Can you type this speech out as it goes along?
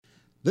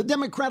The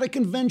Democratic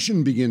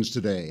Convention begins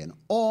today, and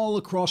all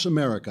across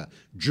America,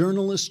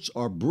 journalists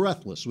are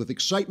breathless with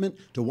excitement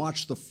to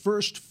watch the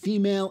first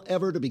female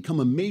ever to become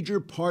a major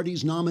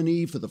party's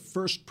nominee for the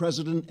first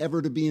president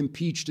ever to be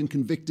impeached and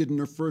convicted in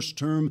her first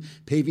term,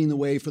 paving the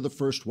way for the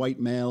first white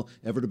male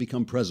ever to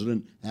become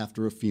president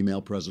after a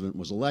female president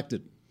was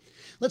elected.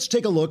 Let's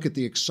take a look at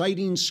the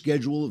exciting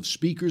schedule of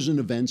speakers and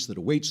events that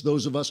awaits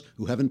those of us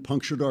who haven't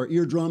punctured our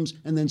eardrums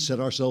and then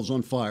set ourselves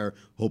on fire,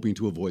 hoping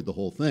to avoid the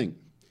whole thing.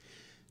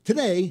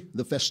 Today,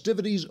 the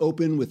festivities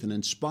open with an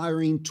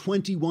inspiring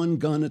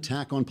 21-gun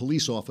attack on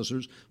police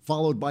officers,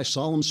 followed by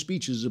solemn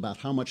speeches about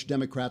how much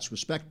Democrats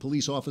respect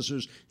police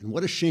officers and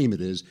what a shame it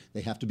is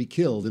they have to be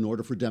killed in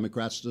order for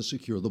Democrats to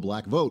secure the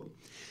black vote.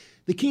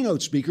 The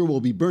keynote speaker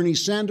will be Bernie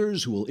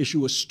Sanders, who will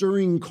issue a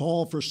stirring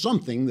call for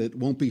something that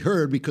won't be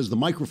heard because the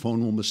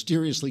microphone will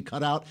mysteriously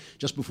cut out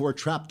just before a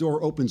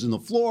trapdoor opens in the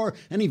floor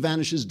and he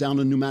vanishes down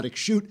a pneumatic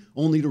chute,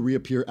 only to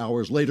reappear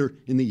hours later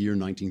in the year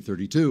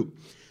 1932.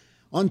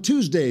 On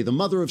Tuesday, the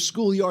mother of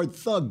schoolyard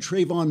thug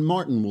Trayvon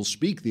Martin will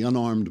speak. The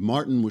unarmed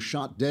Martin was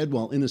shot dead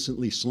while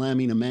innocently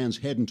slamming a man's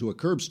head into a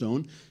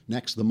curbstone.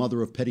 Next, the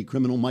mother of petty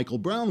criminal Michael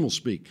Brown will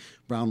speak.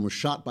 Brown was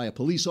shot by a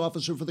police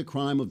officer for the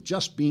crime of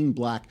just being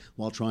black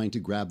while trying to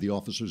grab the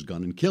officer's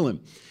gun and kill him.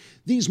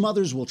 These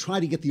mothers will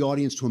try to get the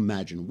audience to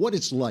imagine what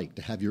it's like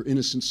to have your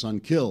innocent son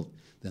killed.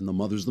 Then the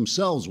mothers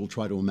themselves will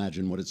try to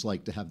imagine what it's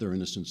like to have their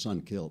innocent son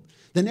killed.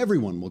 Then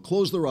everyone will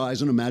close their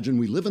eyes and imagine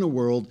we live in a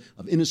world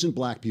of innocent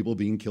black people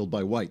being killed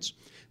by whites.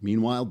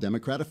 Meanwhile,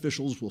 Democrat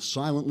officials will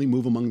silently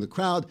move among the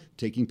crowd,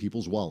 taking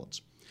people's wallets.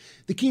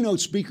 The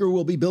keynote speaker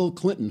will be Bill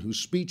Clinton, whose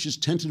speech is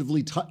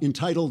tentatively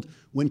entitled,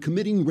 "When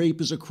Committing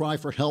Rape is a Cry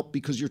for Help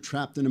Because You're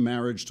Trapped in a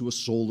Marriage to a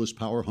Soulless,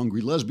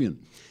 Power-Hungry Lesbian."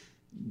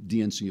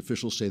 DNC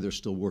officials say they're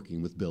still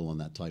working with Bill on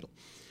that title.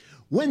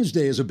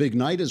 Wednesday is a big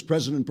night as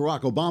President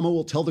Barack Obama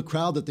will tell the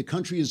crowd that the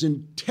country is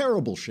in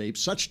terrible shape,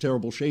 such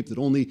terrible shape that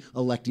only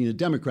electing a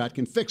Democrat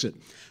can fix it.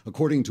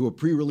 According to a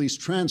pre-release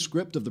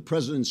transcript of the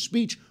president's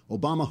speech,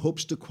 Obama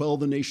hopes to quell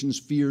the nation's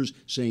fears,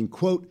 saying,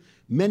 quote,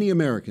 "Many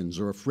Americans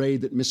are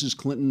afraid that Mrs.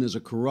 Clinton is a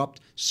corrupt,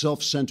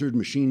 self-centered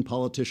machine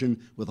politician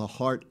with a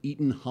heart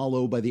eaten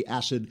hollow by the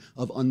acid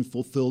of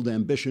unfulfilled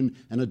ambition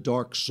and a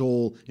dark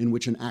soul in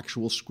which an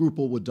actual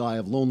scruple would die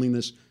of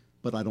loneliness,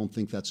 but I don't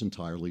think that's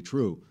entirely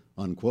true."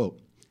 Unquote.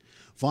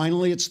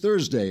 Finally, it's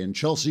Thursday, and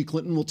Chelsea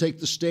Clinton will take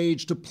the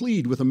stage to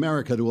plead with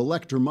America to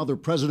elect her mother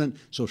president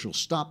so she'll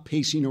stop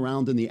pacing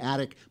around in the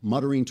attic,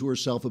 muttering to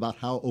herself about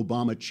how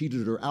Obama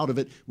cheated her out of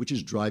it, which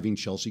is driving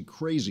Chelsea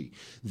crazy.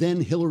 Then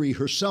Hillary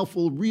herself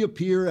will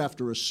reappear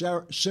after a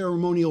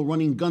ceremonial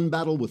running gun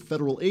battle with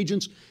federal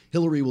agents.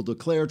 Hillary will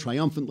declare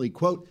triumphantly,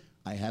 quote,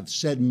 "I have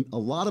said a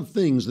lot of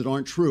things that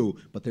aren't true,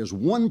 but there's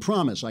one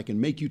promise I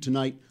can make you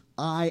tonight.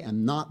 I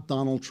am not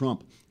Donald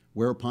Trump."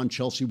 Whereupon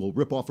Chelsea will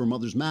rip off her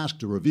mother's mask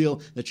to reveal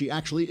that she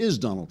actually is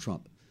Donald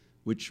Trump,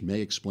 which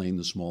may explain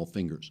the small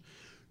fingers.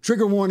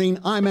 Trigger warning,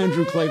 I'm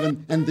Andrew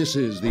Klavan, and this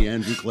is The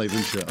Andrew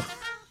Klavan Show.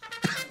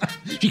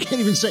 You can't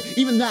even say,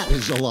 even that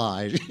is a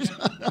lie.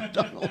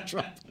 Donald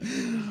Trump.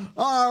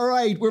 All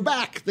right, we're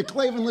back. The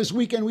Klavanless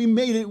weekend, we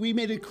made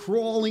it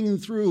crawling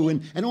through,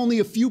 and only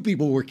a few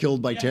people were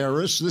killed by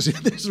terrorists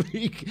this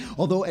week.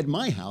 Although at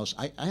my house,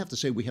 I have to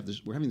say, we're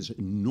having this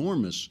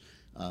enormous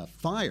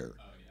fire.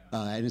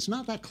 And it's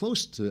not that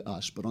close to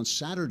us, but on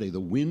Saturday, the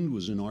wind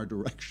was in our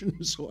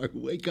direction. So I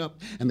wake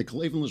up and the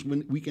Klavanless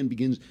weekend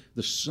begins.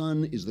 The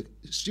sun is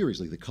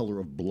seriously the color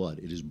of blood.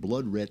 It is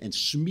blood red and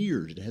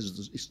smeared.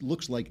 It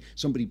looks like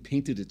somebody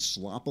painted it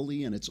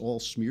sloppily and it's all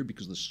smeared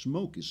because the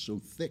smoke is so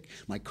thick.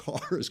 My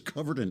car is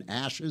covered in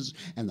ashes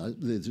and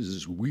there's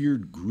this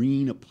weird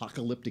green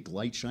apocalyptic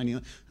light shining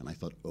on. And I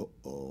thought,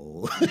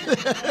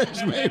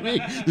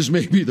 this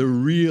may be the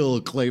real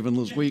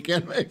Klavanless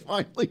weekend may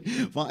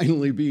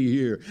finally be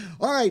here.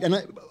 All right, and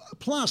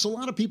plus, a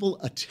lot of people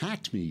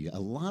attacked me. A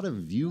lot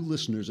of you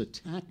listeners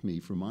attacked me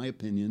for my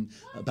opinion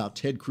about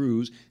Ted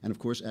Cruz. And, of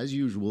course, as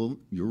usual,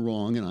 you're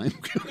wrong and I'm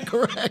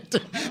correct.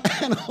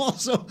 And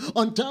also,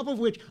 on top of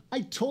which,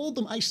 I told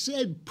them, I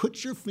said,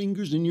 put your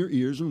fingers in your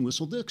ears and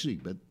whistle Dixie.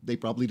 But they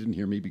probably didn't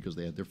hear me because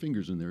they had their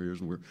fingers in their ears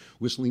and were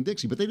whistling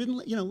Dixie. But they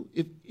didn't,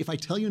 if I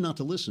tell you not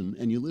to listen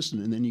and you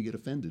listen and then you get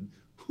offended,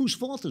 whose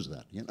fault is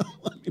that?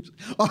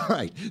 All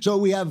right. So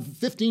we have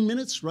 15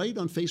 minutes, right,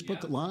 on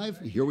Facebook Live.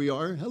 Here we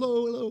are.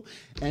 Hello.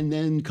 And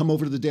then come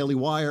over to the Daily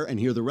Wire and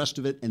hear the rest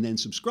of it, and then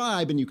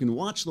subscribe, and you can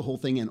watch the whole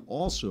thing and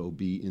also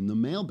be in the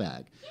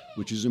mailbag,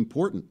 which is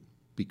important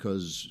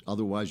because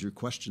otherwise your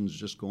questions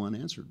just go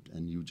unanswered,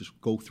 and you just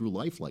go through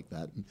life like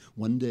that. And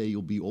one day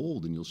you'll be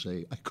old, and you'll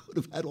say, I could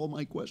have had all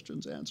my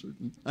questions answered,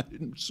 and I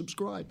didn't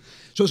subscribe.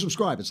 So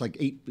subscribe. It's like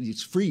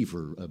it's free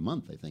for a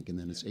month, I think, and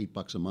then it's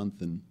 $8 a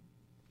month, and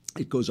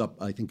it goes up,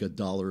 I think,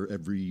 $1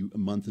 every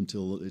month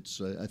until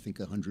it's, I think,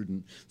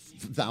 $100,000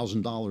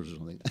 or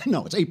something.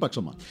 No, it's $8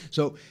 a month.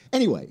 So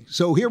anyway,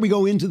 so here we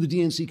go into the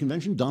DNC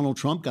convention. Donald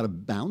Trump got a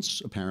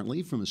bounce,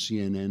 apparently, from a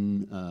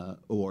CNN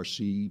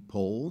ORC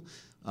poll.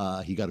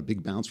 He got a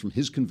big bounce from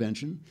his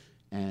convention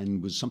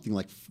and was something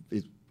like,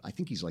 I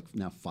think he's like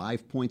now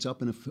 5 points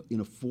up in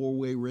a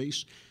four-way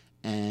race,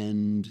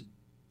 and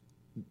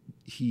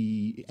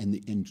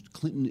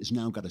Clinton has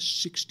now got a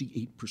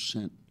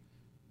 68%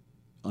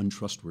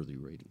 untrustworthy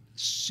rating.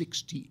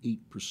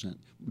 68%,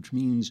 which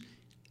means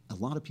a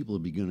lot of people are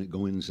going to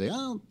go in and say,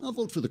 "Oh, I'll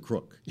vote for the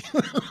crook."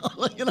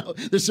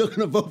 They're still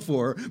going to vote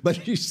for her,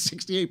 but she's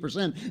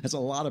 68%. That's a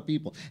lot of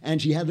people.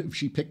 And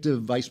she picked a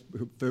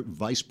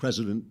vice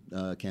president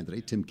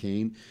candidate, Tim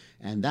Kaine,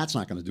 and that's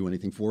not going to do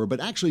anything for her. But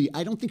actually,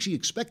 I don't think she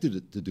expected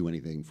it to do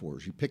anything for her.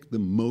 She picked the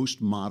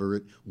most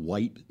moderate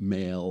white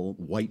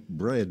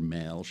bread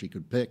male she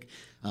could pick,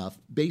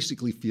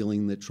 basically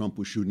feeling that Trump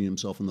was shooting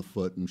himself in the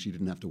foot, and she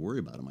didn't have to worry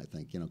about him. I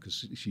think,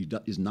 because she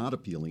is not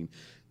appealing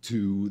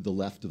to the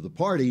left of the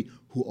party,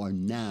 who are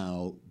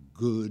now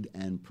good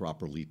and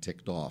properly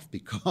ticked off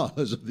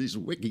because of these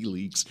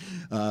WikiLeaks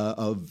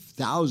of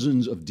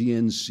thousands of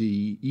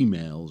DNC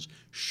emails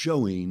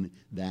showing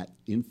that,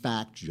 in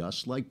fact,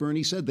 just like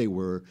Bernie said they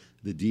were,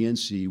 the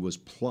DNC was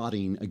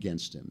plotting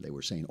against him. They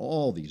were saying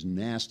all these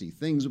nasty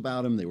things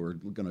about him. They were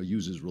going to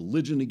use his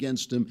religion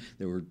against him.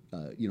 They were,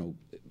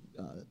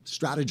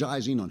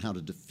 strategizing on how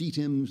to defeat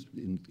him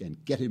and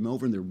get him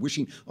over, and they're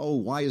wishing, oh,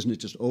 why isn't it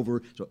just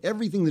over? So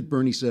everything that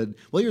Bernie said,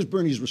 well, here's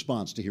Bernie's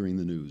response to hearing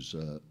the news,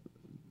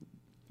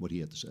 what he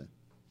had to say.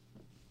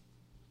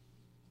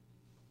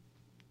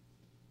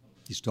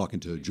 He's talking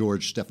to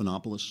George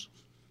Stephanopoulos.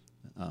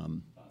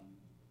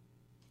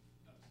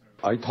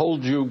 I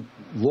told you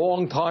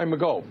long time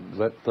ago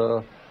that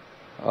the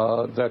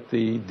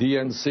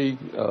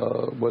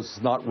DNC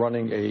was not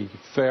running a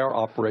fair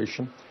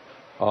operation,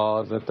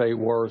 that they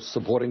were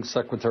supporting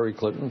Secretary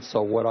Clinton.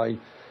 So what I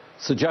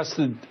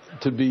suggested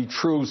to be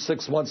true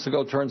 6 months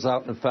ago turns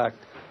out, in fact,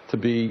 to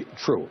be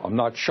true. I'm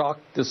not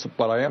shocked,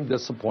 but I am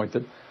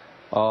disappointed,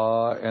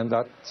 and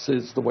that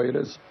is the way it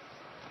is.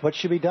 What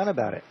should be done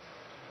about it?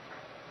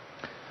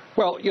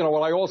 Well,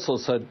 what I also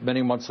said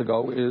many months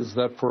ago is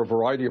that for a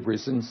variety of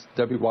reasons,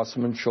 Debbie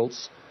Wasserman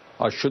Schultz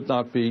should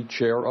not be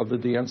chair of the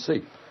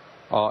DNC.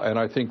 And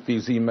I think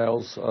these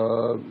emails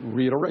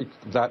reiterate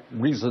that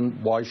reason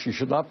why she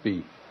should not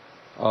be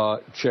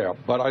chair.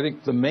 But I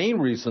think the main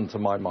reason, to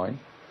my mind,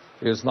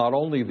 is not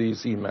only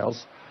these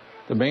emails.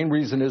 The main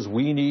reason is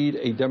we need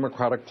a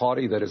Democratic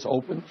Party that is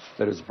open,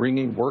 that is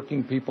bringing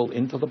working people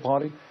into the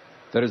party,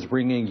 that is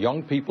bringing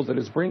young people, that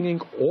is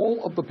bringing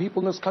all of the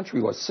people in this country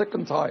who are sick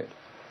and tired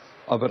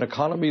of an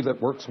economy that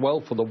works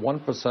well for the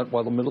 1%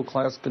 while the middle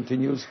class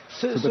continues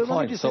to decline.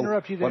 Let me just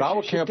interrupt you there. What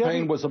our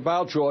campaign was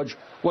about, George,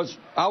 was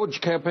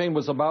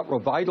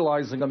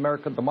revitalizing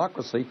American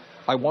democracy.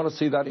 I want to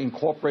see that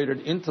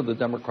incorporated into the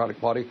Democratic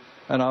Party,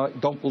 and I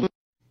don't believe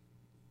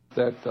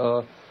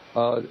that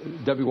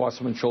Debbie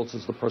Wasserman Schultz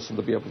is the person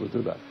to be able to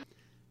do that.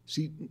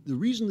 See, the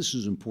reason this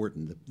is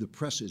important, the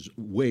press is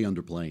way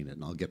underplaying it,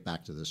 and I'll get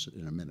back to this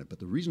in a minute, but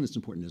the reason it's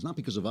important is not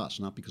because of us,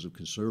 not because of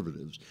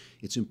conservatives.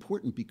 It's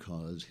important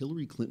because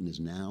Hillary Clinton is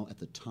now at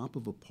the top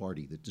of a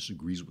party that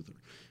disagrees with her.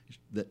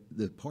 That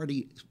the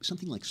party,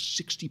 something like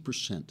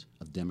 60%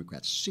 of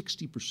Democrats,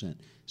 60%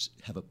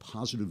 have a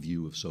positive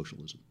view of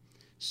socialism.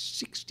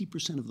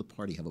 60% of the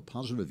party have a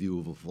positive view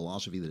of a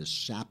philosophy that has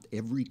sapped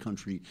every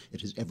country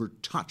it has ever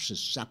touched, has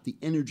sapped the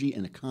energy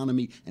and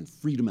economy and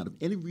freedom out of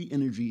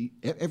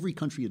every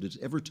country it has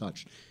ever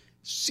touched.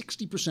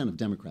 60% of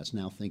Democrats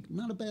now think,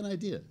 not a bad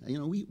idea.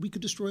 We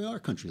could destroy our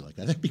country like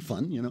that. That'd be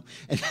fun,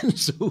 And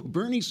so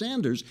Bernie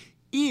Sanders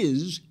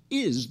is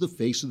the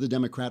face of the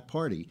Democrat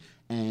Party.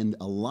 And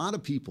a lot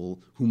of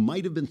people who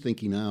might have been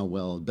thinking,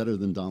 better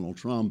than Donald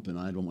Trump, and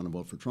I don't want to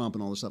vote for Trump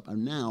and all this stuff, are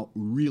now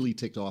really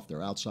ticked off.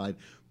 They're outside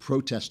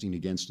protesting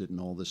against it and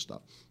all this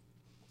stuff.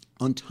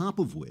 On top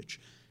of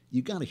which,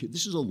 you got to hear,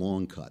 this is a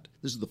long cut.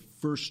 This is the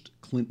first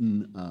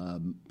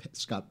Clinton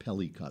Scott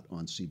Pelley cut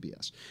on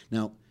CBS.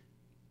 Now,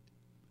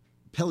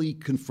 Pelley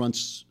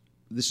confronts,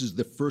 this is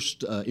the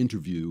first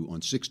interview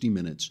on 60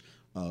 Minutes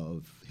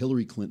of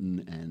Hillary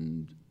Clinton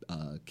and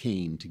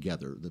Kaine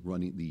together,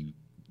 running the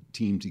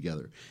team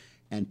together,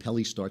 and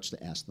Pelley starts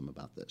to ask them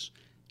about this.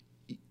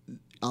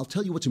 I'll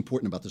tell you what's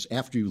important about this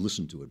after you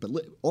listen to it, but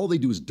all they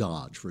do is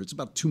dodge for it. It's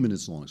about 2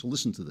 minutes long, so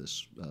listen to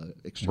this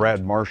exchange.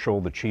 Brad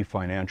Marshall, the chief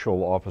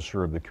financial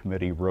officer of the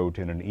committee, wrote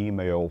in an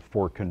email,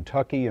 "For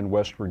Kentucky and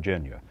West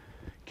Virginia,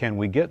 can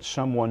we get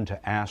someone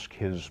to ask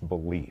his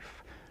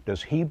belief?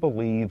 Does he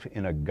believe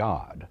in a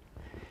God?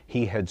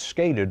 He had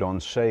skated on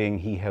saying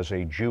he has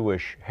a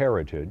Jewish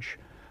heritage.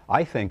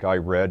 I think I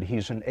read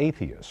he's an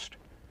atheist.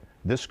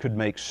 This could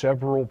make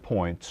several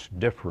points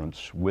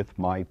difference with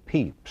my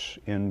peeps,"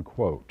 end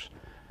quote.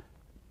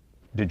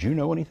 Did you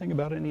know anything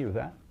about any of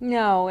that?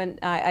 No, and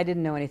I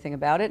didn't know anything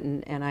about it,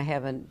 and I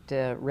haven't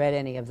read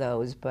any of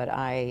those, but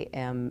I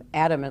am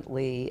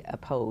adamantly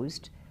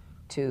opposed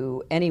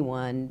to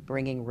anyone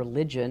bringing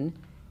religion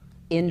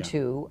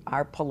into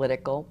our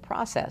political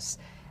process.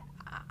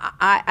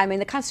 I mean,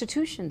 the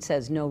Constitution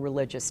says no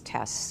religious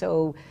tests,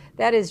 so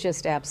that is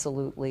just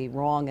absolutely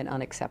wrong and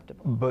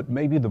unacceptable. But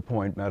maybe the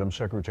point, Madam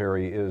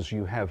Secretary, is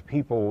you have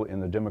people in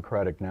the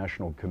Democratic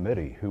National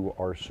Committee who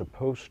are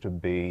supposed to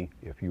be,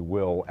 if you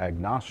will,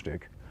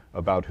 agnostic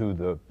about who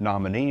the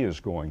nominee is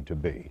going to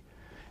be.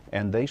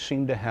 And they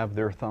seem to have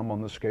their thumb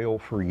on the scale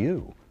for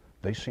you.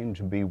 They seem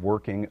to be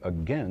working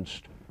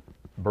against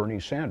Bernie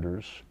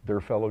Sanders,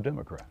 their fellow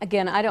Democrat.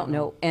 Again, I don't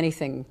know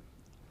anything.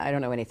 I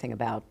don't know anything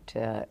about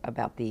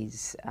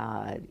these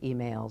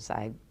emails.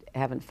 I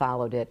haven't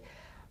followed it,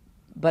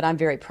 but I'm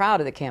very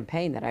proud of the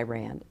campaign that I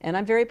ran, and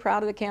I'm very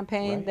proud of the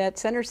campaign that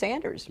Senator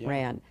Sanders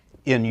ran.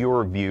 In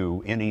your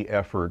view, any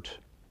effort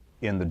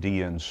in the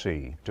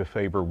DNC to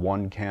favor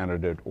one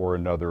candidate or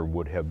another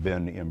would have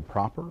been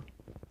improper?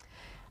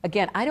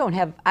 Again, I don't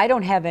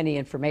have any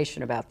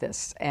information about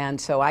this,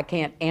 and so I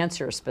can't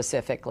answer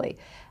specifically.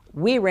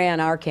 We ran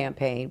our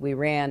campaign. We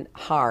ran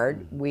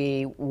hard.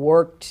 We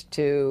worked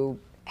to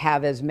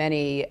have as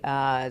many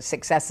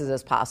successes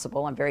as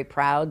possible. I'm very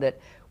proud that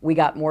we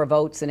got more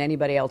votes than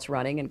anybody else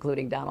running,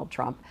 including Donald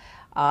Trump.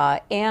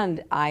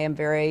 And I am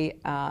very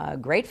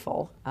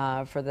grateful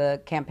for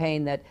the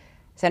campaign that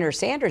Senator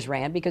Sanders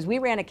ran, because we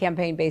ran a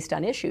campaign based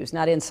on issues,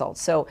 not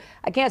insults. So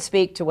I can't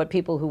speak to what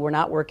people who were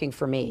not working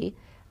for me,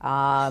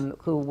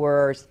 who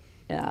were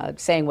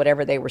saying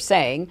whatever they were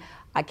saying.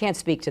 I can't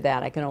speak to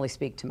that. I can only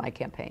speak to my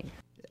campaign.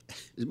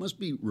 It must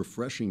be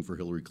refreshing for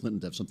Hillary Clinton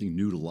to have something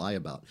new to lie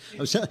about. I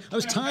was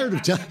tired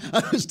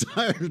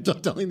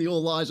of telling the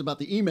old lies about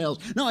the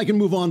emails. Now I can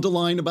move on to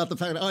lying about the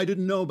fact that I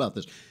didn't know about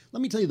this.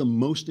 Let me tell you the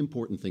most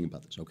important thing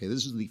about this. Okay,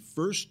 this is the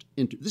first.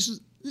 This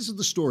is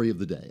the story of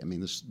the day. I mean,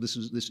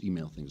 this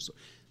email thing. This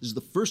is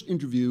the first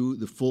interview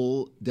the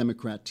full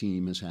Democrat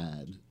team has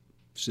had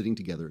sitting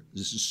together.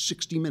 This is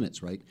 60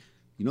 minutes, right?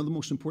 You know the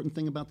most important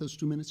thing about those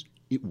 2 minutes?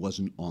 It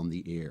wasn't on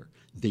the air.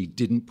 They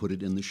didn't put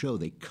it in the show.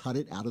 They cut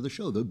it out of the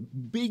show. The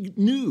big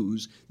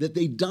news that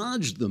they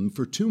dodged them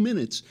for 2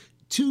 minutes,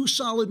 2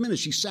 solid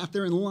minutes. She sat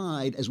there and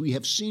lied, as we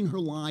have seen her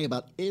lie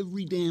about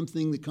every damn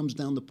thing that comes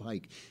down the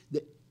pike.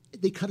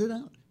 They cut it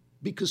out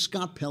because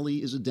Scott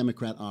Pelley is a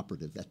Democrat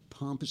operative. That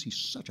pompous, he's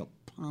such a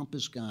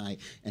pompous guy,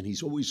 and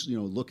he's always,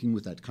 looking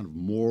with that kind of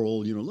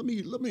moral, let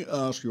me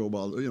ask you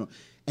about,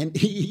 And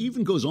he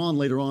even goes on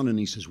later on and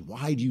he says,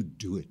 why do you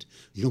do it?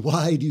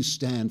 Why do you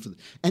stand for the...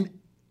 And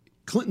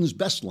Clinton's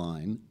best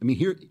line, I mean,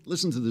 here,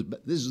 listen to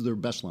this is their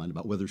best line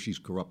about whether she's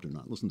corrupt or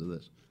not. Listen to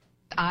this.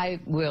 I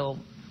will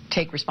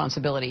take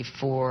responsibility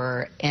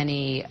for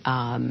any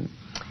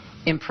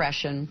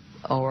impression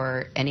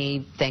or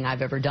anything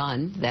I've ever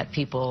done that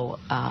people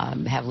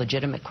have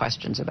legitimate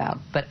questions about.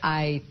 But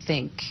I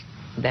think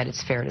that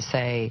it's fair to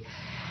say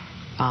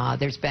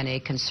there's been a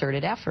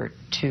concerted effort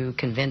to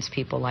convince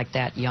people like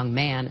that young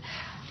man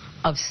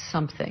of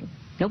something.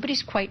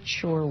 Nobody's quite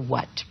sure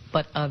what,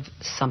 but of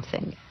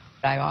something.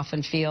 I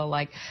often feel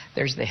like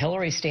there's the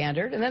Hillary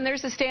standard, and then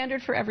there's the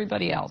standard for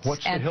everybody else.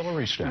 What's the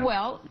Hillary standard?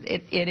 Well,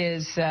 it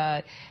is,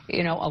 a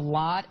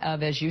lot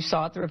of, as you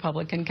saw at the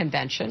Republican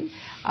convention,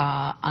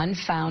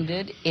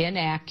 unfounded,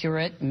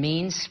 inaccurate,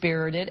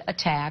 mean-spirited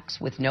attacks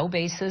with no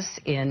basis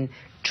in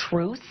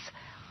truth,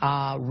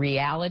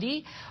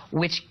 reality,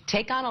 which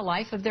take on a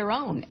life of their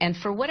own. And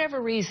for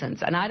whatever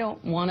reasons, and I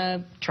don't want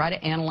to try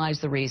to analyze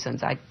the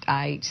reasons.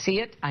 I see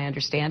it. I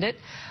understand it.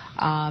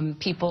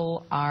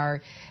 People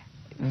are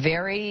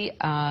very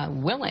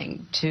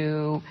willing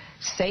to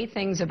say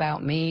things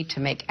about me,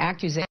 to make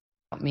accusations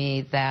about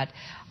me that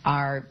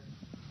are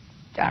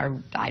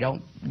I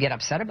don't get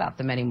upset about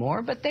them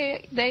anymore, but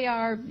they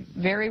are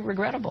very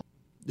regrettable.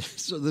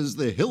 So there's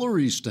the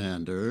Hillary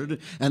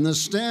standard and the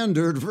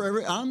standard for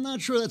every... I'm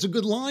not sure that's a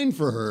good line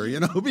for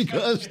her,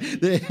 because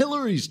the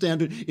Hillary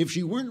standard, if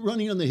she weren't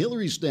running on the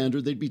Hillary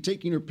standard, they'd be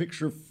taking her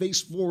picture face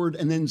forward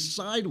and then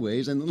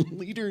sideways and then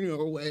leading her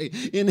away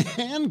in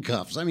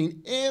handcuffs. I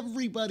mean,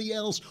 everybody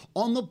else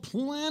on the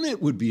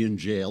planet would be in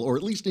jail, or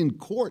at least in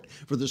court,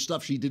 for the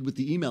stuff she did with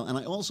the email. And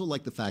I also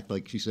like the fact,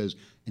 like she says,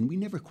 and we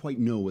never quite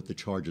know what the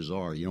charges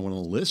are. You know, on a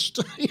list?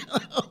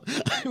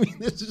 I mean,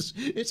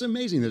 it's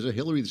amazing. There's a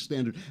Hillary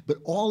standard. But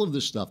all of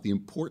this stuff, the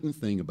important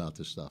thing about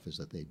this stuff is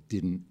that they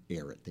didn't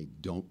air it. They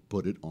don't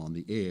put it on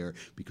the air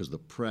because the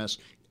press,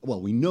 well,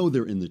 we know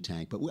they're in the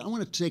tank, but I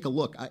want to take a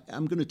look.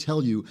 I'm going to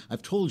tell you,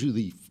 I've told you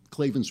the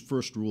Klavan's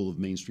first rule of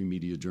mainstream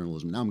media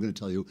journalism. Now I'm going to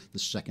tell you the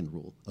second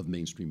rule of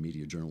mainstream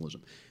media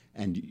journalism.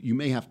 And you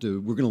may have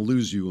to, we're going to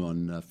lose you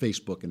on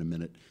Facebook in a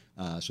minute,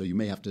 so you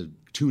may have to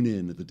tune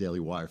in at the Daily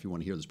Wire if you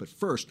want to hear this. But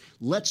first,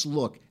 let's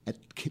look at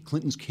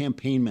Clinton's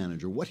campaign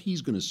manager, what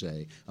he's going to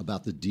say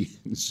about the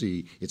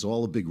DNC. It's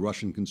all a big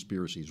Russian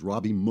conspiracy. It's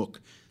Robbie Mook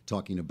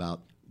talking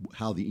about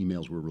how the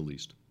emails were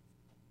released.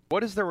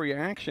 What is the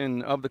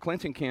reaction of the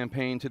Clinton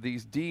campaign to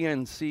these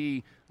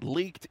DNC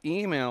leaked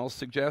emails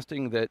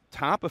suggesting that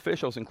top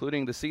officials,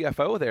 including the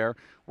CFO there,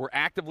 were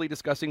actively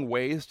discussing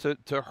ways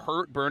to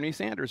hurt Bernie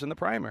Sanders in the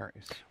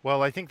primaries?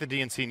 Well, I think the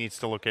DNC needs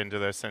to look into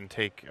this and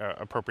take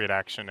appropriate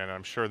action, and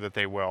I'm sure that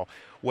they will.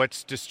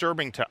 What's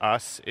disturbing to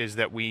us is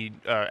that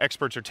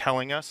experts are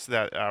telling us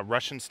that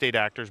Russian state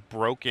actors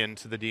broke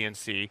into the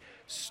DNC,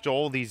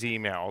 stole these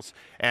emails,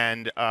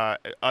 and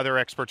other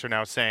experts are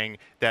now saying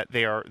that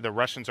the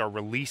Russians are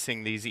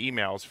releasing these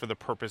emails for the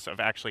purpose of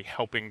actually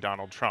helping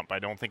Donald Trump. I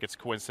don't think it's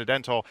coincidental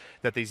coincidental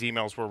that these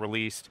emails were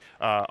released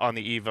on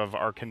the eve of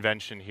our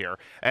convention here.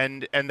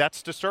 And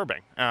that's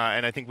disturbing.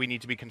 And I think we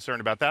need to be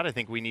concerned about that. I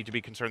think we need to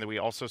be concerned that we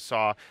also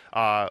saw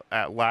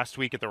last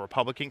week at the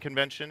Republican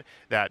convention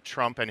that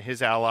Trump and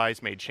his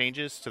allies made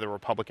changes to the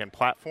Republican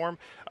platform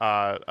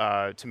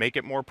to make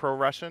it more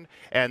pro-Russian.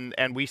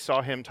 And we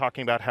saw him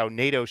talking about how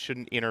NATO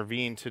shouldn't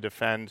intervene to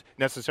defend,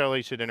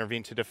 necessarily should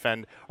intervene to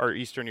defend our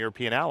Eastern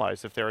European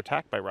allies if they're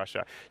attacked by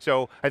Russia.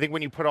 So I think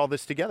when you put all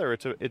this together,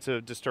 it's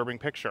a disturbing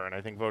picture, and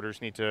I think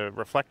voters need to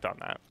reflect on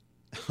that.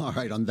 All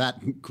right, on that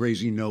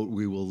crazy note,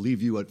 we will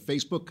leave you at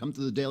Facebook. Come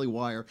to the Daily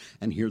Wire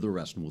and hear the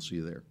rest, and we'll see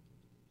you there.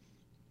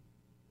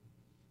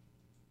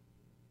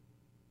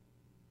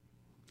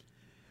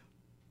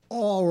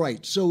 All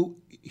right, so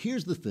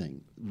here's the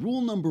thing.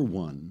 Rule number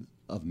one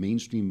of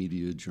mainstream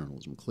media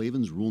journalism,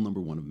 Klavan's rule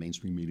number one of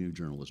mainstream media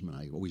journalism, and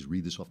I always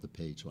read this off the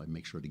page so I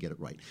make sure to get it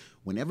right.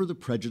 Whenever the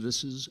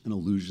prejudices and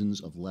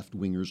illusions of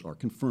left-wingers are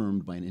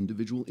confirmed by an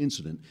individual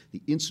incident,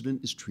 the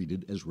incident is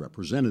treated as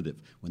representative.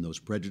 When those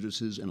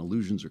prejudices and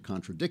illusions are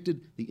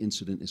contradicted, the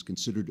incident is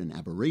considered an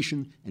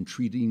aberration, and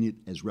treating it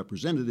as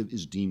representative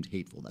is deemed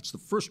hateful. That's the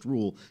first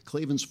rule,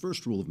 Klavan's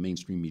first rule of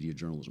mainstream media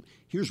journalism.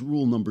 Here's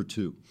rule number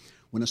two.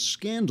 When a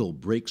scandal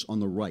breaks on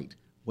the right,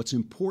 what's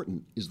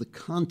important is the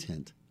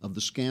content of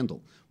the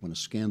scandal. When a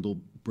scandal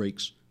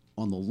breaks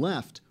on the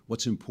left,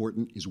 what's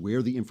important is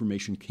where the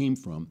information came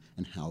from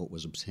and how it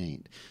was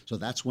obtained. So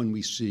that's when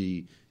we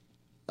see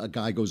a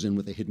guy goes in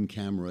with a hidden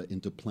camera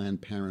into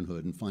Planned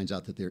Parenthood and finds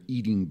out that they're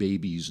eating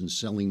babies and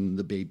selling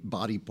the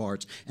body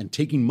parts and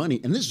taking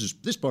money. And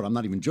this part I'm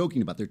not even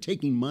joking about. They're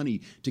taking money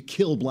to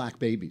kill black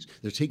babies.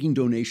 They're taking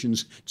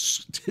donations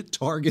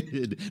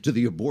targeted to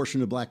the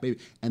abortion of black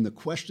babies. And the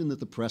question that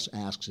the press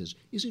asks is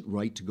it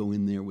right to go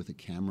in there with a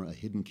camera, a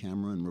hidden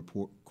camera, and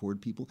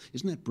record people?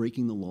 Isn't that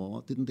breaking the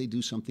law? Didn't they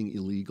do something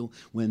illegal?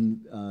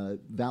 When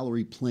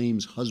Valerie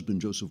Plame's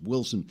husband, Joseph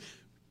Wilson,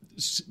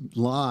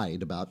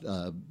 lied about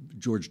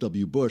George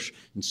W. Bush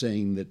and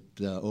saying that,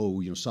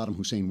 Saddam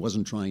Hussein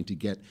wasn't trying to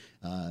get,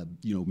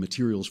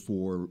 materials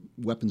for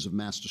weapons of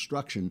mass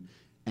destruction.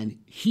 And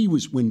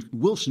when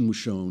Wilson was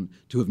shown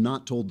to have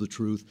not told the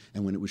truth,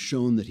 and when it was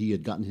shown that he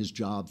had gotten his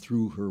job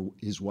through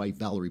his wife,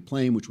 Valerie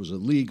Plame, which was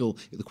illegal,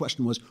 the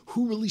question was,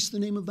 who released the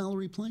name of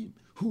Valerie Plame?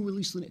 Who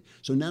released the name?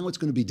 So now it's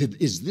going to be,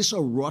 is this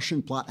a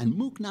Russian plot? And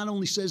Mook not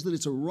only says that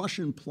it's a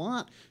Russian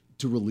plot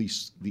to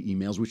release the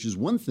emails, which is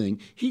one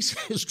thing. He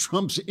says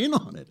Trump's in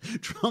on it.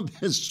 Trump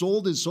has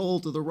sold his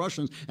soul to the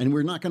Russians, and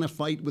we're not going to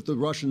fight with the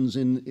Russians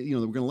we're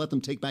going to let them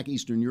take back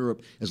Eastern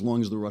Europe as long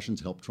as the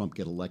Russians help Trump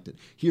get elected.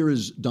 Here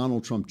is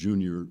Donald Trump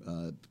Jr.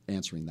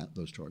 Answering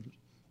those charges.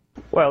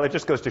 Well, it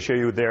just goes to show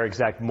you their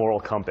exact moral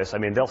compass. I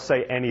mean, they'll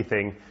say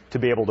anything to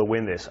be able to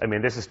win this. I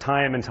mean, this is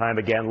time and time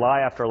again,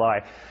 lie after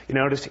lie. You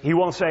notice he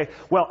won't say,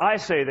 well, I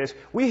say this.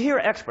 We hear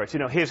experts.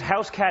 His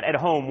house cat at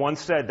home once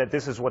said that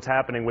this is what's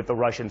happening with the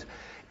Russians.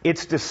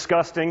 It's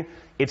disgusting.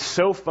 It's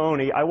so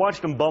phony. I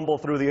watched him bumble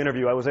through the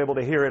interview. I was able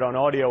to hear it on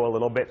audio a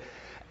little bit.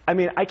 I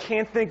mean, I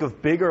can't think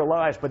of bigger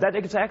lies, but that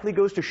exactly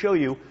goes to show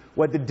you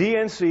what the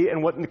DNC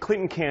and what the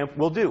Clinton camp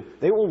will do.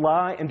 They will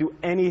lie and do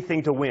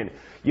anything to win.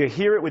 You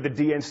hear it with the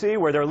DNC,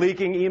 where they're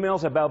leaking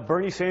emails about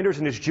Bernie Sanders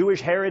and his Jewish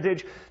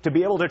heritage to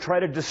be able to try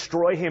to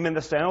destroy him in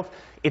the South.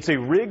 It's a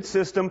rigged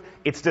system.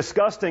 It's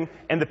disgusting,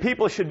 and the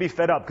people should be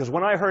fed up, because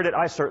when I heard it,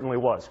 I certainly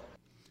was.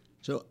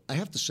 So I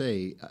have to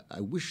say,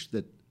 I wish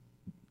that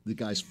the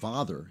guy's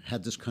father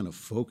had this kind of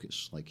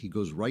focus. Like, he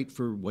goes right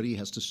for what he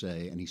has to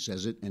say, and he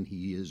says it, and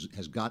he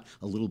has got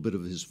a little bit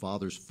of his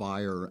father's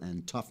fire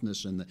and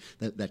toughness and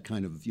that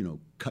kind of,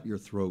 cut your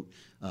throat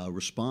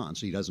response.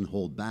 He doesn't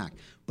hold back.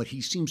 But he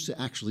seems to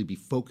actually be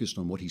focused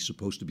on what he's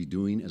supposed to be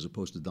doing as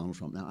opposed to Donald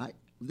Trump. Now,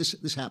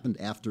 this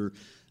happened after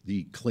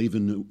the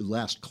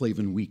last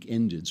Klavan week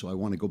ended, so I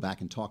want to go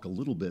back and talk a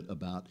little bit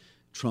about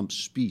Trump's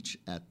speech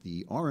at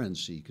the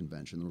RNC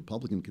convention, the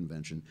Republican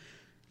convention.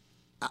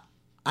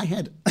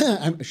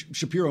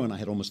 Shapiro and I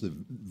had almost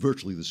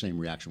virtually the same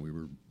reaction. We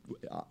were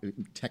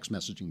text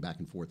messaging back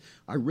and forth.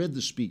 I read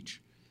the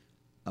speech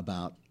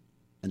about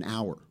an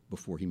hour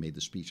before he made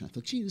the speech, and I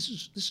thought, gee, this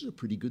is a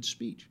pretty good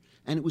speech.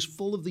 And it was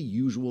full of the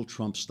usual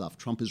Trump stuff.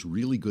 Trump is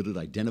really good at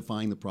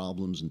identifying the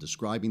problems and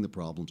describing the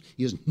problems.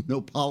 He has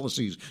no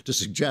policies to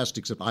suggest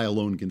except I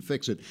alone can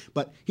fix it.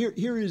 But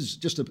here is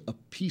just a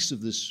piece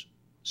of this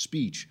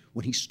speech.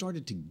 When he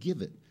started to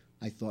give it,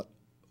 I thought,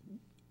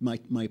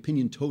 my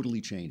opinion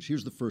totally changed.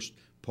 Here's the first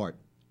part.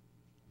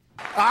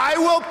 I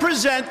will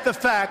present the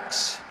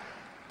facts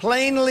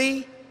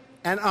plainly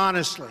and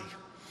honestly.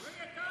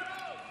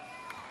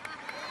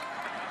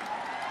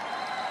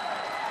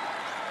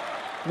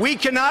 We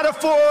cannot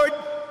afford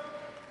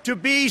to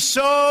be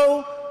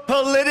so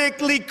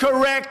politically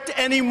correct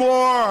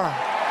anymore.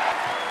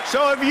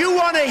 So if you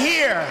want to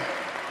hear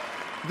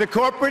the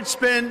corporate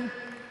spin,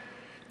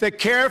 the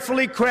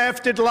carefully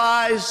crafted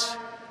lies,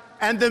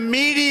 and the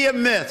media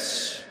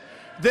myths,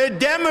 the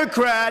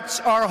Democrats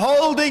are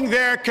holding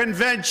their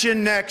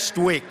convention next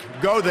week.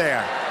 Go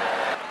there.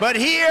 But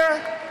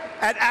here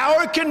at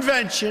our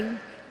convention,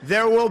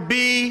 there will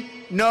be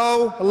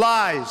no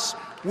lies.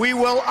 We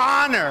will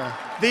honor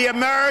the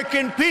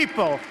American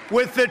people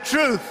with the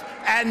truth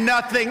and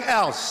nothing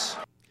else.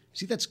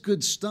 See, that's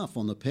good stuff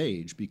on the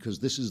page, because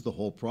this is the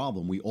whole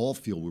problem. We all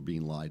feel we're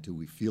being lied to.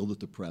 We feel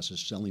that the press is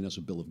selling us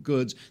a bill of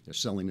goods. They're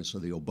selling us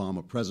the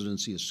Obama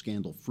presidency as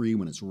scandal-free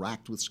when it's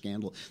racked with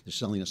scandal. They're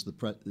selling us the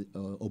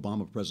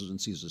Obama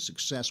presidency as a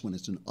success when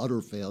it's an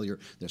utter failure.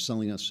 They're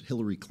selling us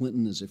Hillary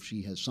Clinton as if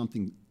she has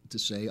something to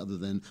say other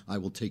than I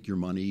will take your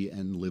money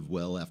and live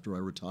well after I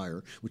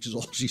retire, which is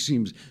all she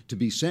seems to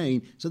be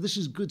saying. So this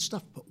is good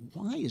stuff. But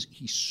why is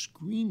he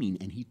screaming?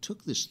 And he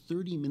took this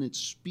 30-minute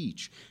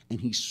speech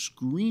and he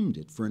screamed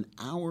it for an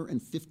hour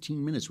and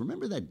 15 minutes.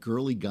 Remember that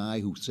girly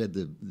guy who said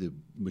the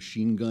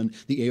machine gun,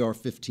 the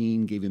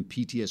AR-15, gave him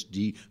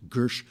PTSD?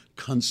 Gersh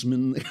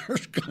Kuntzman.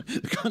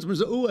 Kuntzman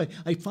said, "Oh,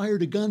 I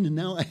fired a gun and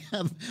now I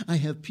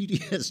have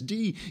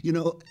PTSD." You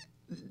know,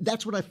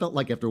 that's what I felt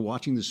like after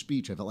watching the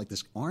speech. I felt like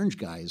this orange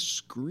guy is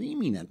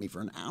screaming at me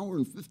for an hour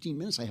and 15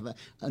 minutes. I have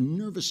a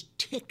nervous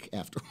tick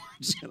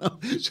afterwards, you know.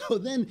 So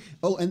then,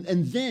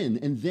 and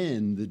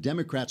then the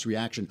Democrats'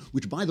 reaction,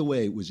 which, by the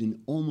way, was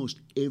in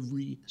almost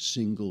every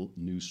single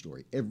news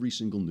story. Every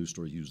single news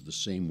story used the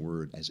same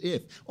word,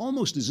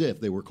 almost as if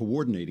they were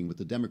coordinating with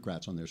the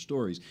Democrats on their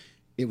stories.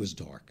 It was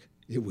dark.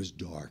 It was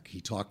dark. He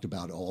talked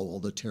about all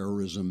the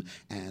terrorism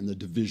and the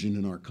division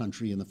in our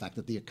country and the fact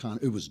that the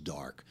economy, it was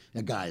dark.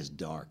 That guy is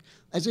dark.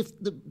 As if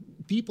the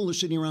people are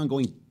sitting around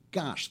going,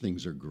 gosh,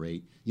 things are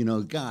great. You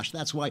know, gosh,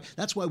 that's why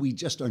we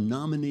just are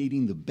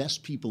nominating the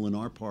best people in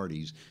our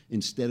parties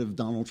instead of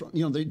Donald Trump.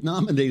 You know, they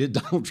nominated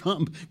Donald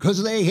Trump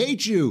because they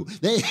hate you.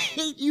 They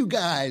hate you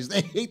guys.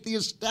 They hate the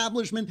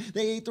establishment.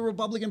 They hate the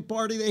Republican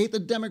Party. They hate the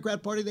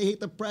Democrat Party. They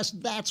hate the press.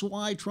 That's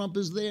why Trump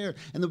is there.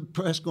 And the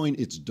press going,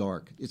 it's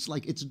dark. It's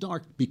like, it's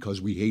dark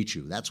because we hate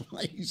you. That's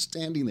why he's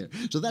standing there.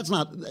 So that's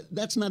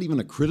not even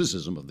a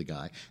criticism of the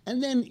guy.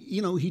 And then,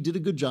 you know, he did a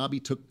good job. He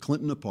took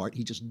Clinton apart.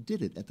 He just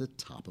did it at the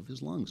top of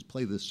his lungs.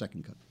 Play this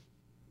second cut.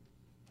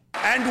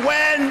 And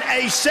when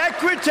a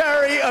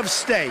Secretary of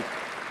State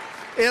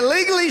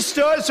illegally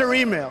stores her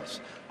emails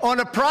on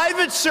a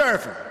private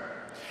server,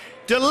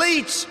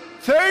 deletes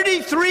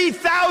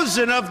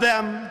 33,000 of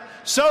them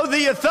so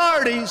the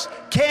authorities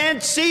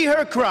can't see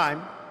her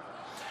crime,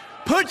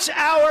 puts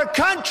our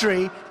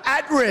country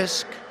at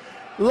risk,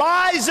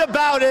 lies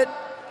about it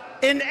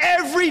in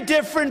every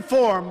different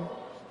form,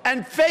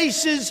 and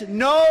faces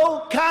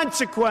no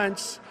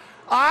consequence,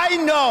 I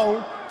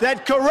know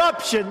that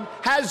corruption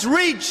has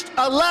reached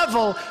a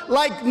level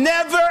like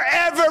never,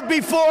 ever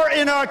before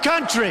in our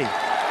country.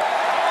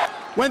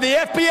 When the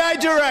FBI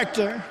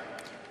director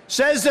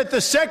says that the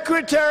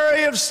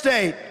Secretary of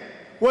State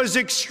was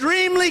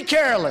extremely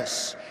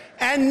careless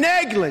and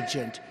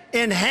negligent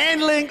in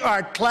handling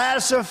our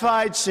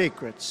classified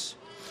secrets,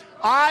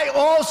 I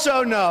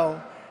also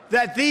know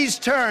that these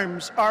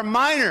terms are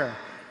minor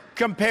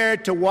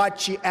compared to what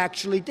she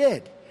actually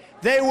did.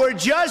 They were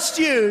just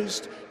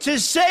used to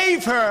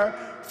save her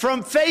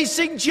from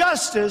facing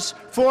justice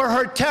for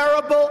her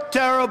terrible,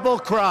 terrible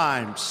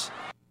crimes.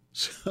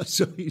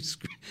 So he's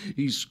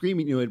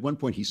screaming. You know, at one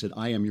point he said,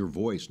 "I am your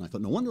voice," and I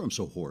thought, no wonder I'm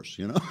so hoarse.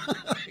 You know,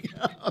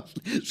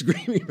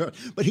 screaming.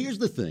 But here's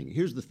the thing.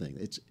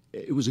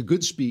 It was a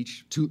good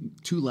speech. Too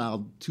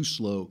loud, too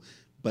slow.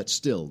 But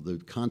still, the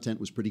content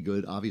was pretty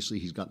good. Obviously,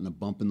 he's gotten a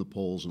bump in the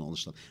polls and all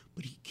this stuff.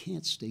 But he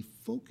can't stay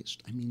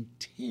focused. I mean,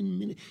 10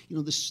 minutes. You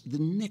know, the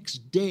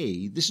next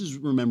day, this is,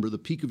 remember, the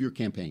peak of your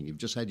campaign. You've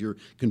just had your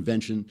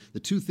convention.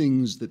 The two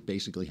things that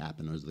basically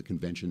happen are the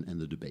convention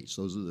and the debates.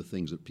 Those are the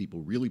things that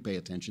people really pay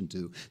attention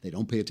to. They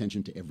don't pay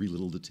attention to every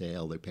little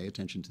detail. They pay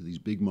attention to these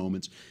big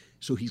moments.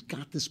 So he's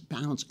got this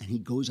bounce, and he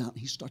goes out and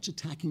he starts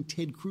attacking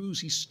Ted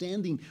Cruz. He's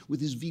standing with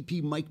his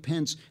VP, Mike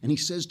Pence, and he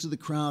says to the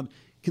crowd,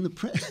 Can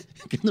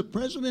the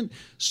president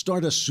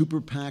start a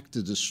super PAC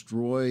to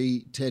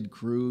destroy Ted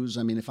Cruz?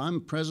 I mean, if I'm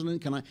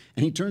president, can I?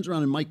 And he turns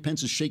around and Mike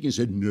Pence is shaking his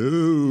head,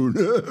 no,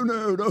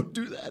 don't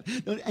do that.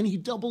 And he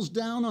doubles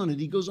down on it.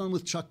 He goes on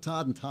with Chuck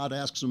Todd, and Todd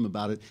asks him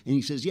about it. And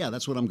he says, yeah,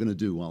 that's what I'm going to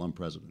do while I'm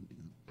president.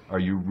 Are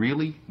you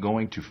really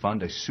going to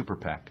fund a super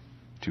PAC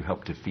to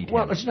help defeat him?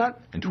 Well, it's not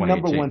the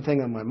number one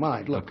thing on my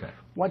mind. Look,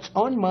 what's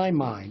on my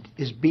mind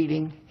is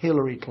beating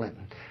Hillary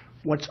Clinton.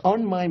 What's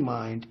on my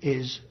mind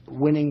is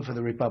winning for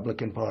the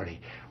Republican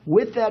Party.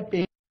 With that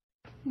being,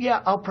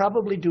 yeah, I'll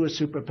probably do a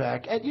super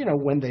PAC, and you know,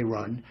 when they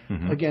run,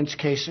 against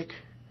Kasich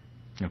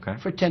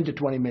for $10 to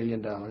 $20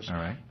 million,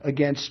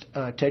 against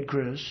Ted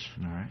Cruz,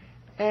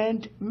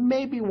 and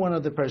maybe one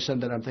other person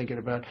that I'm thinking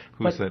about.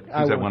 Who's that?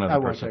 Who's that one other person? I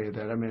won't tell you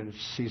that. I mean,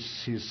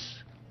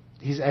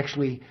 he's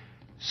actually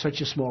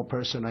such a small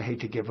person, I hate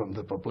to give him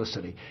the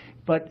publicity.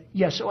 But,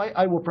 yes, so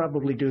I will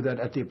probably do that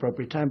at the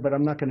appropriate time, but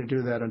I'm not going to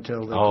do that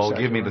until... Oh,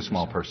 give me the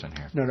small person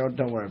here. No,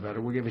 don't worry about it.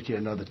 We'll give it to you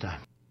another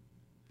time.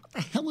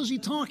 What the hell is he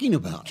talking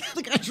about?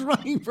 The guy's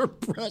running for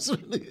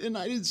president of the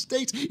United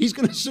States. He's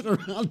going to sit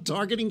around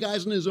targeting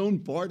guys in his own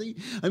party.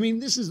 I mean,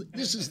 this is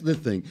the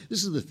thing.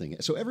 This is the thing.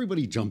 So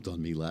everybody jumped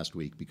on me last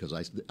week because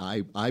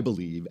I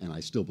believe, and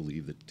I still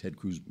believe, that Ted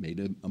Cruz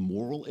made a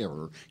moral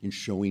error in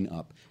showing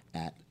up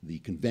at the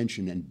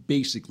convention and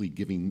basically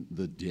giving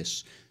the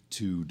diss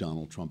to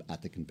Donald Trump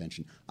at the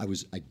convention. I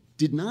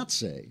did not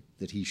say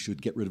that he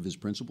should get rid of his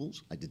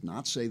principles. I did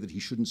not say that he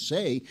shouldn't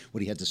say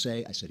what he had to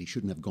say. I said he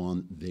shouldn't have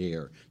gone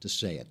there to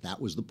say it. That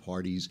was the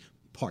party's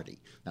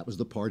party. That was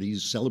the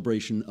party's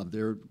celebration of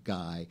their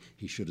guy.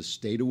 He should have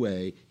stayed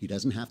away. He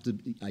doesn't have to.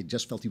 I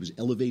just felt he was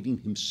elevating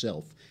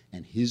himself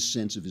and his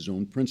sense of his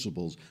own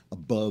principles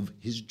above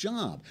his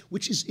job,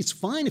 which is, it's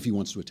fine if he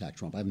wants to attack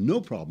Trump. I have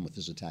no problem with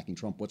his attacking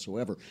Trump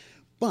whatsoever.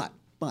 But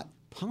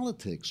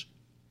politics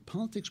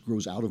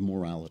grows out of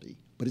morality,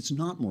 but it's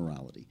not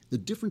morality. The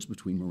difference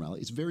between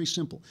morality is very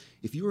simple.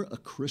 If you're a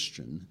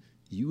Christian,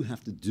 you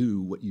have to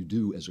do what you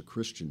do as a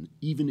Christian,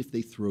 even if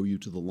they throw you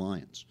to the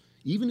lions.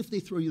 Even if they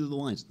throw you to the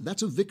lions,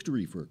 that's a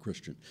victory for a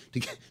Christian.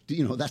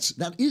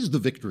 That is the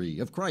victory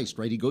of Christ,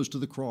 right? He goes to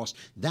the cross.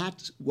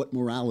 That's what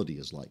morality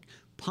is like.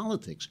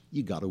 Politics,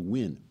 you got to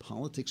win.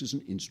 Politics is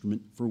an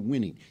instrument for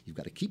winning. You've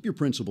got to keep your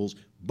principles,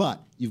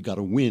 but you've got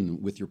to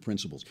win with your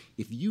principles.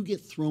 If you get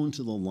thrown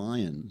to the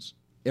lions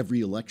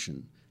every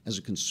election as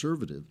a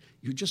conservative,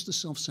 you're just a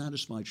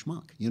self-satisfied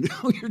schmuck.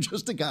 You're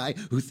just a guy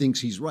who thinks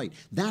he's right.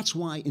 That's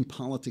why in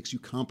politics you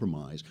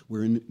compromise,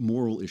 where in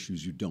moral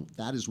issues you don't.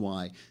 That is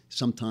why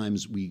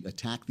sometimes we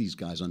attack these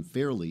guys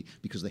unfairly,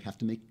 because they have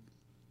to make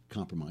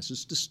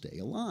compromises to stay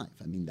alive.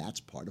 I mean, that's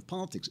part of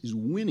politics, is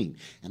winning.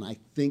 And I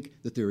think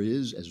that there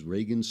is, as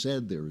Reagan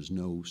said, there is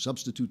no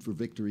substitute for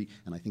victory.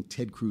 And I think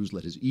Ted Cruz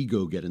let his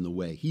ego get in the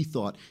way. He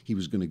thought he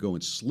was going to go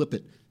and slip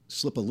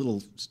a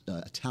little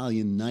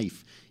Italian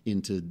knife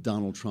into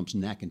Donald Trump's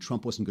neck, and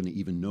Trump wasn't going to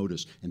even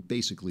notice. And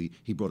basically,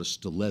 he brought a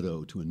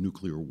stiletto to a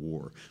nuclear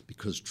war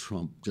because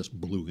Trump just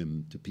blew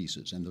him to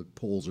pieces. And the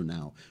polls are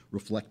now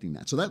reflecting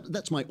that. So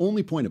that's my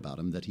only point about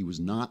him, that he was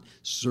not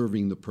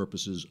serving the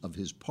purposes of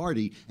his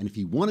party. And if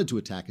he wanted to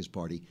attack his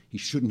party, he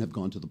shouldn't have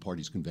gone to the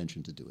party's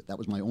convention to do it. That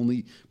was my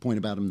only point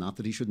about him, not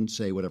that he shouldn't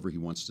say whatever he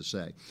wants to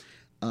say.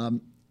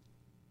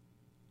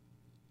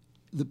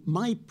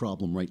 My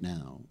problem right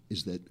now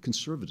is that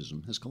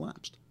conservatism has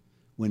collapsed.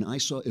 When I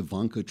saw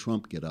Ivanka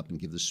Trump get up and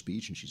give this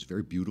speech, and she's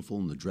very beautiful,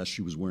 and the dress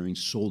she was wearing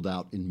sold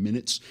out in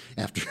minutes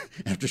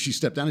after she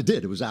stepped down. It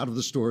did. It was out of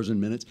the stores in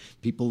minutes.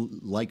 People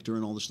liked her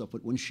and all this stuff.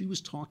 But when she was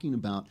talking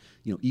about,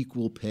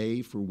 equal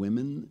pay for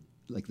women,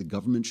 like the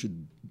government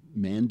should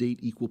mandate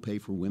equal pay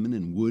for women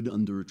and would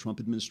under a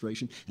Trump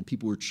administration, and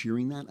people were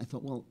cheering that, I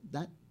thought, well,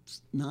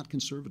 that's not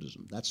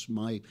conservatism. That's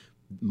my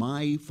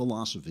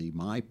philosophy,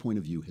 my point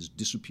of view has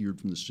disappeared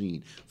from the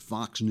scene.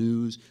 Fox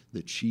News,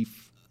 the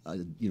chief,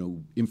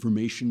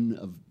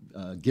 information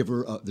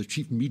giver, the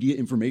chief media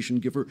information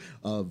giver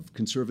of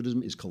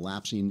conservatism, is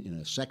collapsing in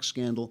a sex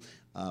scandal.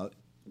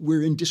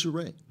 We're in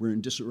disarray.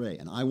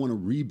 And I want to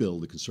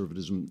rebuild the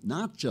conservatism,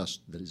 not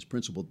just that is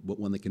principled, but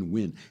one that can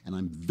win. And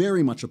I'm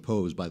very much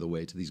opposed, by the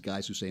way, to these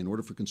guys who say in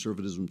order for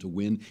conservatism to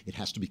win, it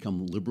has to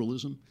become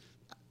liberalism.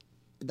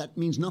 That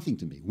means nothing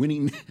to me.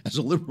 Winning as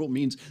a liberal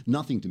means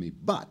nothing to me.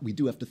 But we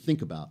do have to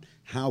think about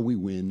how we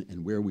win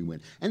and where we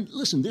win. And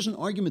listen, there's an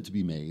argument to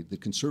be made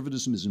that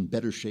conservatism is in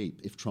better shape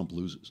if Trump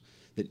loses.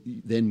 That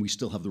then we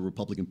still have the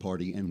Republican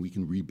Party and we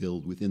can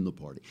rebuild within the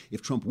party.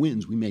 If Trump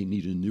wins, we may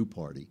need a new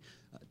party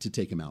to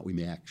take him out. We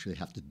may actually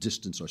have to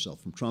distance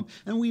ourselves from Trump.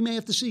 And we may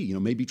have to see,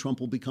 maybe Trump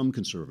will become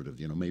conservative.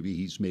 Maybe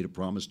he's made a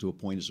promise to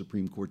appoint a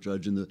Supreme Court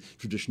judge in the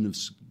tradition of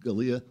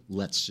Scalia.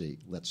 Let's see.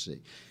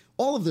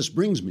 All of this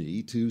brings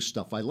me to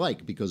stuff I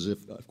like, because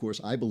of course,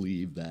 I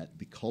believe that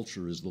the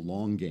culture is the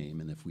long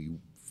game, and if we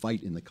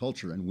fight in the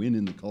culture and win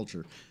in the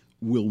culture,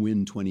 we'll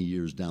win 20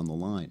 years down the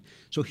line.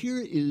 So here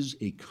is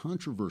a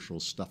controversial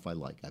stuff I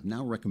like. I've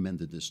now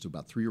recommended this to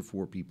about 3 or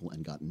 4 people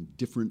and gotten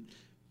different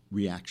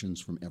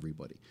reactions from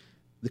everybody.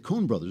 The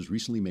Coen brothers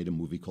recently made a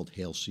movie called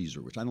Hail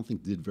Caesar, which I don't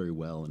think did very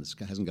well, and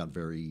it hasn't got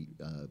very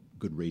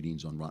good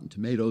ratings on Rotten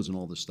Tomatoes and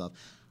all this stuff.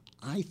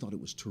 I thought it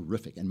was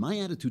terrific. And my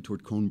attitude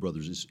toward Coen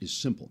brothers is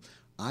simple.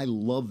 I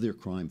love their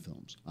crime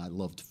films. I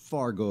loved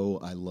Fargo.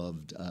 I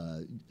loved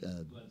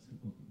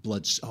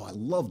Blood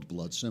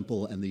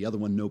Simple, and the other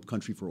one, No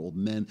Country for Old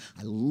Men.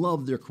 I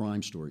love their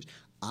crime stories.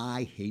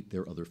 I hate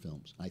their other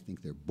films. I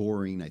think they're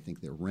boring. I think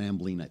they're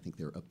rambling. I think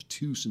they're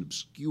obtuse and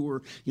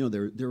obscure.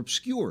 They're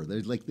obscure.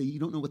 They're like you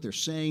don't know what they're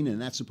saying,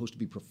 and that's supposed to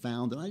be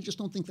profound. And I just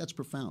don't think that's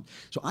profound.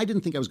 So I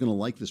didn't think I was going to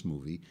like this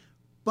movie,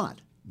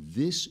 but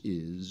this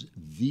is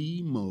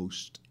the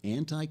most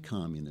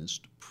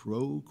anti-communist,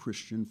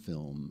 pro-Christian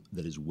film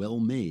that is well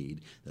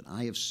made that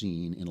I have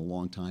seen in a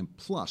long time.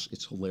 Plus,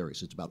 it's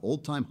hilarious. It's about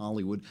old-time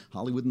Hollywood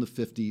in the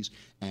 50s,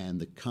 and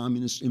the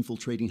communists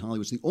infiltrating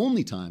Hollywood. It's the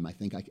only time I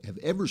think I have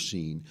ever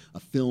seen a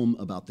film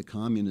about the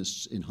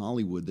communists in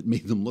Hollywood that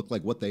made them look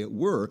like what they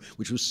were,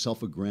 which was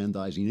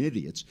self-aggrandizing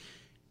idiots.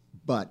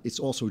 But it's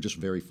also just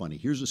very funny.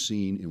 Here's a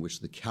scene in which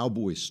the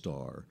cowboy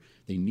star,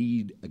 they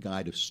need a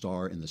guy to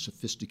star in the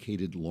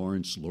sophisticated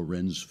Lawrence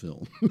Lorenz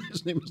film.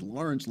 His name is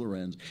Lawrence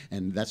Lorenz,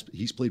 and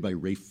he's played by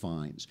Ralph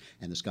Fiennes.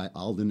 And this guy,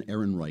 Alden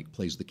Ehrenreich,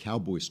 plays the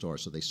cowboy star.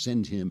 So they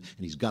send him,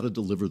 and he's got to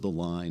deliver the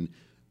line,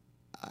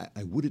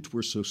 I would it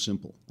were so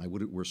simple. I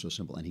would it were so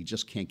simple. And he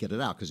just can't get it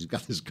out because he's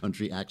got this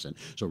country accent.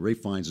 So Ralph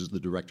Fiennes, as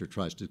the director,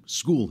 tries to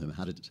school him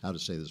how to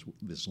say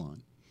this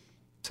line.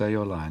 Say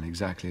your line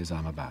exactly as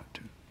I'm about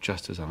to.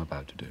 Just as I'm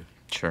about to do.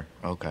 Sure,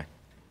 okay.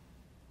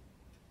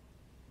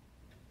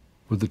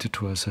 Would that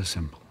it were so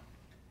simple.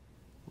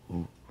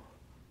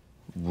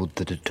 Would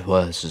that it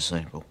were so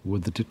simple.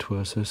 Would that it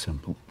were so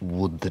simple.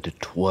 Would that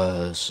it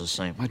were so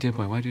simple. My dear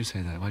boy, why do you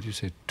say that? Why do you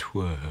say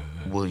twere?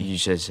 Well, you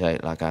should say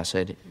it like I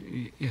said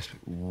it. Yes.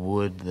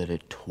 Would that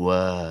it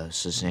were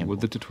so simple.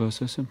 Would that it were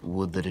so simple.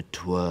 Would that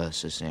it were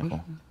so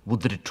simple.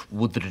 Would that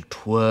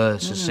it were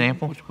so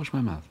simple. Watch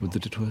my mouth. Would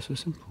that it were so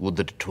simple. Would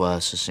that it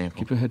were so simple.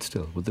 Keep your head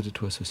still. Would that it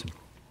were so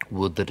simple.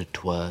 Would that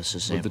it were so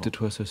simple. Would that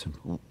it were so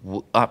simple.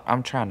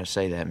 I'm trying to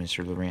say that,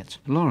 Mr. Lawrence.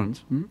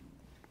 Lawrence?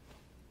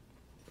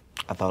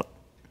 I thought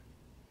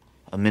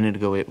a minute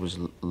ago it was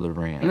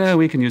Lawrence. No,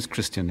 we can use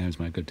Christian names,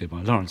 my good dear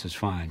boy. Lawrence is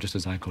fine, just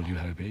as I call you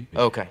Hobie.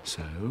 Okay.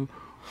 So,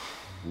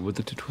 would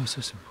that it were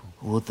so simple.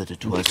 Would that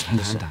it were so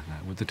simple.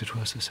 Would that it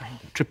were so simple.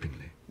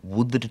 Trippingly.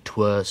 Would that it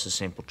were so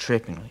simple.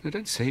 Trippingly. No,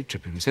 don't say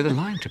trippingly. Say the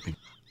line trippingly.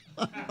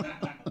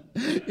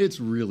 It's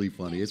really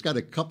funny. It's got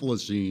a couple of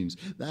scenes.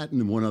 That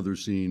and one other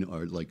scene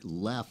are like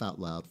laugh out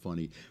loud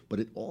funny, but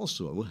it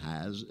also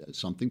has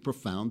something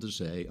profound to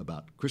say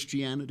about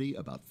Christianity,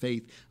 about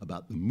faith,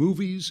 about the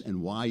movies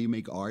and why you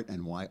make art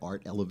and why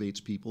art elevates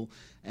people,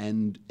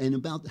 and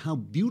about how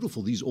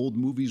beautiful these old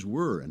movies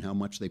were and how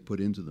much they put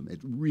into them. It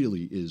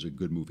really is a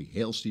good movie.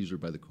 Hail Caesar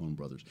by the Coen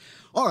brothers.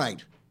 All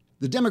right.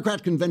 The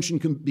Democrat convention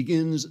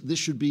begins. This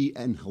should be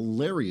an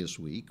hilarious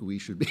week. We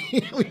should be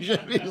have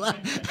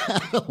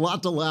a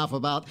lot to laugh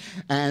about.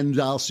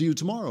 And I'll see you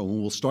tomorrow, and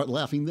we'll start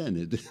laughing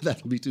then.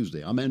 That'll be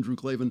Tuesday. I'm Andrew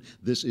Klavan.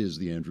 This is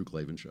The Andrew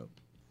Klavan Show.